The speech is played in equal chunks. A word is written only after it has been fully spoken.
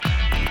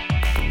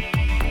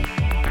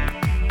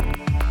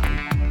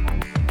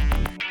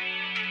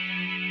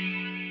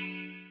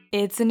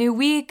It's a new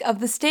week of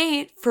The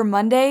State for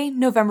Monday,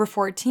 November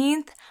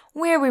 14th,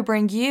 where we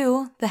bring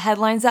you the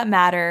headlines that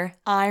matter.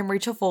 I'm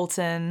Rachel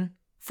Fulton.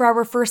 For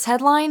our first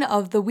headline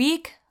of the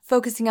week,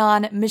 focusing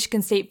on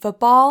Michigan State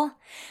football,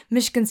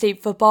 Michigan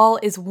State football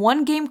is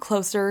one game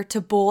closer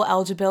to bowl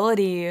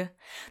eligibility.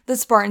 The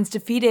Spartans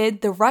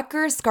defeated the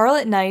Rutgers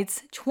Scarlet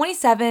Knights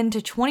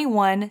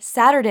 27-21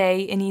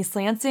 Saturday in East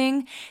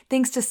Lansing,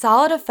 thanks to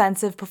solid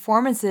offensive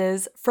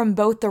performances from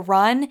both the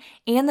run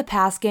and the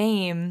pass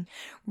game.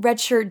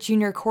 Redshirt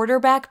junior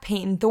quarterback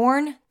Peyton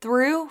Thorne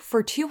threw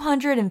for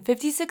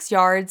 256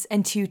 yards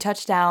and 2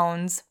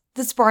 touchdowns.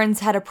 The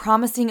Spartans had a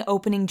promising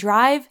opening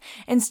drive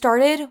and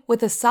started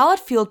with a solid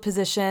field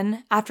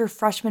position after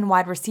freshman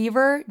wide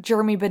receiver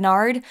Jeremy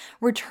Bernard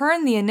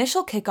returned the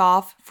initial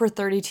kickoff for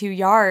 32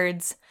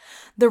 yards.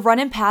 The run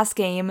and pass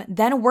game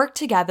then worked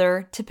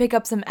together to pick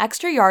up some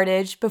extra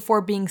yardage before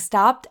being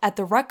stopped at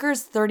the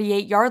Rutgers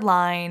 38-yard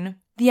line.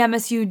 The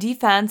MSU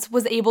defense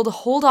was able to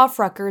hold off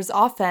Rutgers'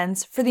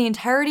 offense for the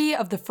entirety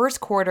of the first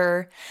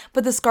quarter,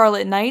 but the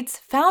Scarlet Knights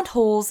found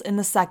holes in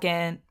the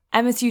second.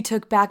 MSU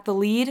took back the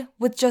lead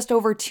with just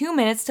over 2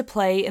 minutes to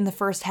play in the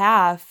first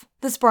half.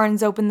 The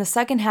Spartans opened the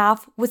second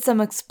half with some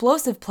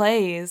explosive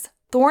plays.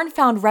 Thorne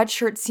found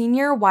redshirt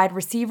senior wide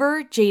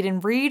receiver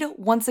Jaden Reed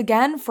once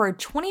again for a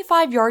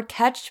 25-yard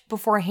catch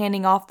before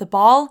handing off the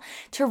ball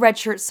to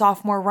redshirt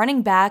sophomore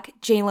running back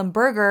Jalen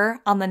Berger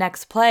on the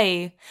next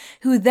play,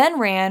 who then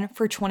ran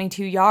for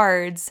 22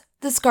 yards.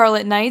 The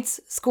Scarlet Knights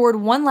scored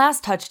one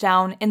last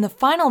touchdown in the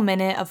final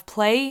minute of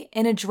play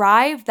in a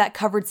drive that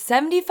covered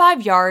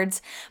 75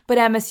 yards, but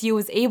MSU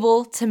was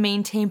able to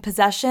maintain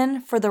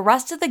possession for the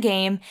rest of the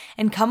game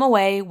and come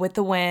away with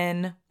the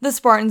win. The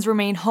Spartans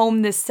remain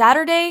home this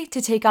Saturday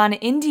to take on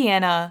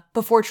Indiana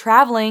before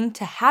traveling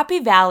to Happy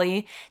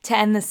Valley to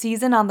end the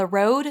season on the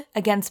road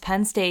against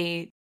Penn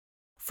State.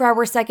 For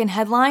our second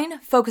headline,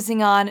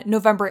 focusing on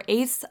November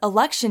 8th,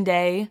 Election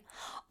Day,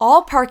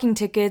 all parking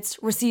tickets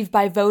received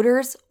by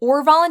voters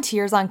or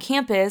volunteers on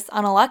campus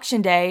on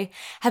Election Day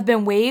have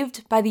been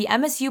waived by the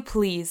MSU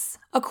police,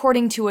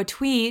 according to a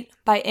tweet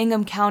by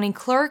Ingham County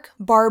Clerk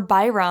Barb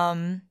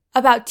Byram.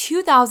 About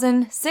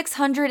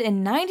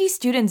 2,690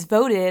 students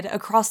voted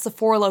across the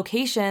 4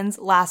 locations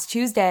last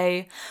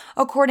Tuesday,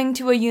 according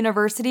to a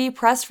university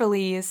press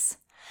release.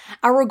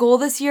 Our goal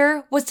this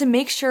year was to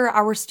make sure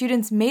our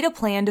students made a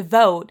plan to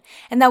vote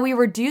and that we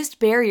reduced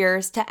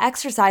barriers to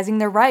exercising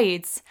their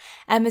rights,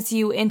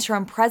 MSU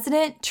Interim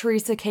President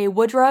Teresa K.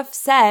 Woodruff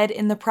said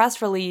in the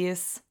press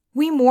release.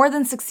 We more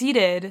than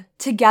succeeded.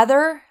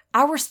 Together,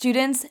 our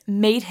students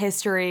made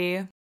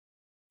history.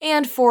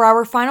 And for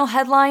our final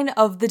headline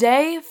of the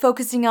day,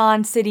 focusing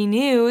on city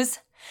news,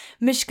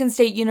 Michigan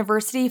State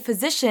University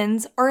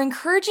physicians are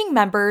encouraging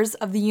members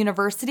of the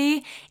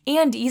university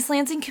and East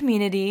Lansing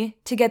community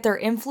to get their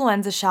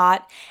influenza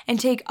shot and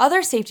take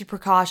other safety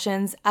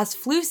precautions as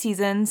flu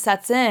season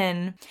sets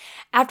in.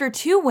 After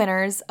 2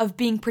 winters of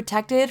being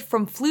protected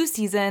from flu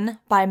season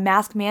by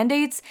mask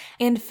mandates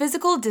and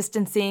physical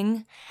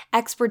distancing,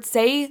 experts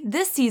say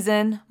this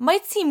season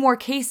might see more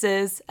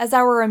cases as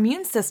our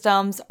immune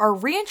systems are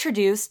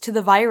reintroduced to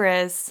the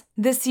virus.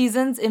 This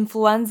season's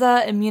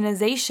influenza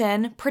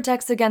immunization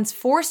protects against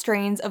 4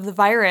 strains of the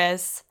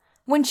virus.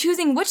 When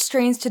choosing which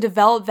strains to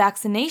develop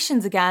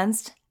vaccinations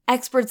against,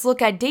 experts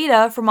look at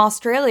data from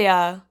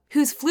Australia,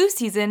 whose flu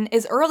season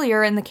is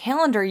earlier in the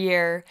calendar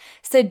year,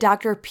 said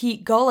Dr.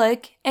 Pete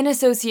Gulick, an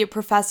associate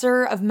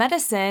professor of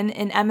medicine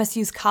in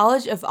MSU's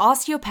College of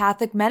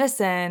Osteopathic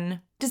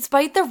Medicine.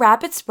 Despite the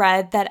rapid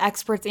spread that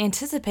experts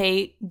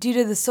anticipate due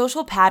to the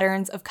social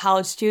patterns of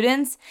college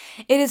students,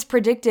 it is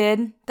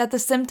predicted that the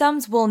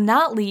symptoms will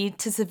not lead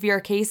to severe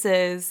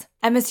cases.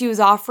 MSU is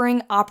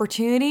offering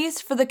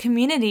opportunities for the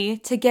community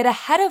to get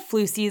ahead of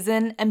flu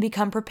season and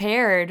become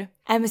prepared.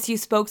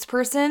 MSU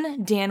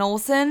spokesperson Dan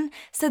Olson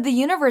said the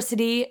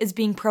university is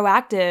being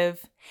proactive.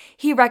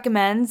 He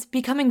recommends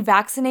becoming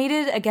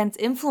vaccinated against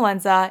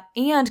influenza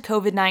and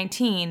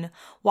COVID-19,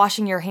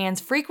 washing your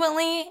hands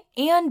frequently,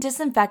 and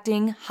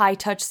disinfecting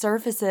high-touch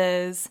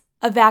surfaces.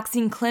 A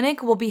vaccine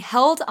clinic will be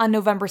held on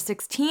November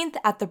 16th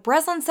at the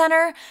Breslin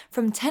Center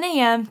from 10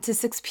 a.m. to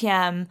 6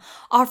 p.m.,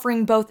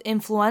 offering both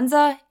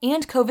influenza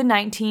and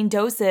COVID-19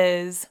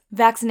 doses.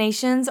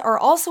 Vaccinations are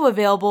also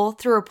available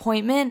through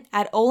appointment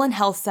at Olin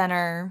Health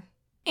Center.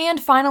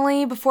 And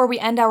finally, before we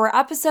end our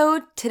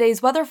episode,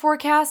 today's weather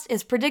forecast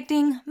is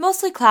predicting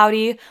mostly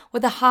cloudy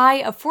with a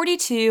high of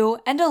 42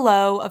 and a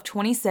low of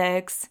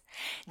 26.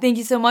 Thank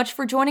you so much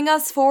for joining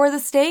us for The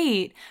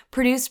State,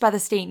 produced by the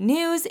State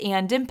News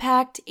and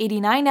Impact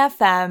 89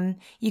 FM.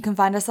 You can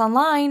find us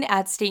online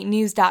at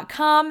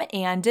statenews.com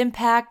and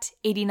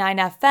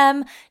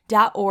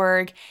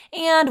impact89fm.org,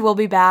 and we'll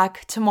be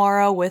back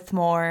tomorrow with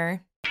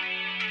more.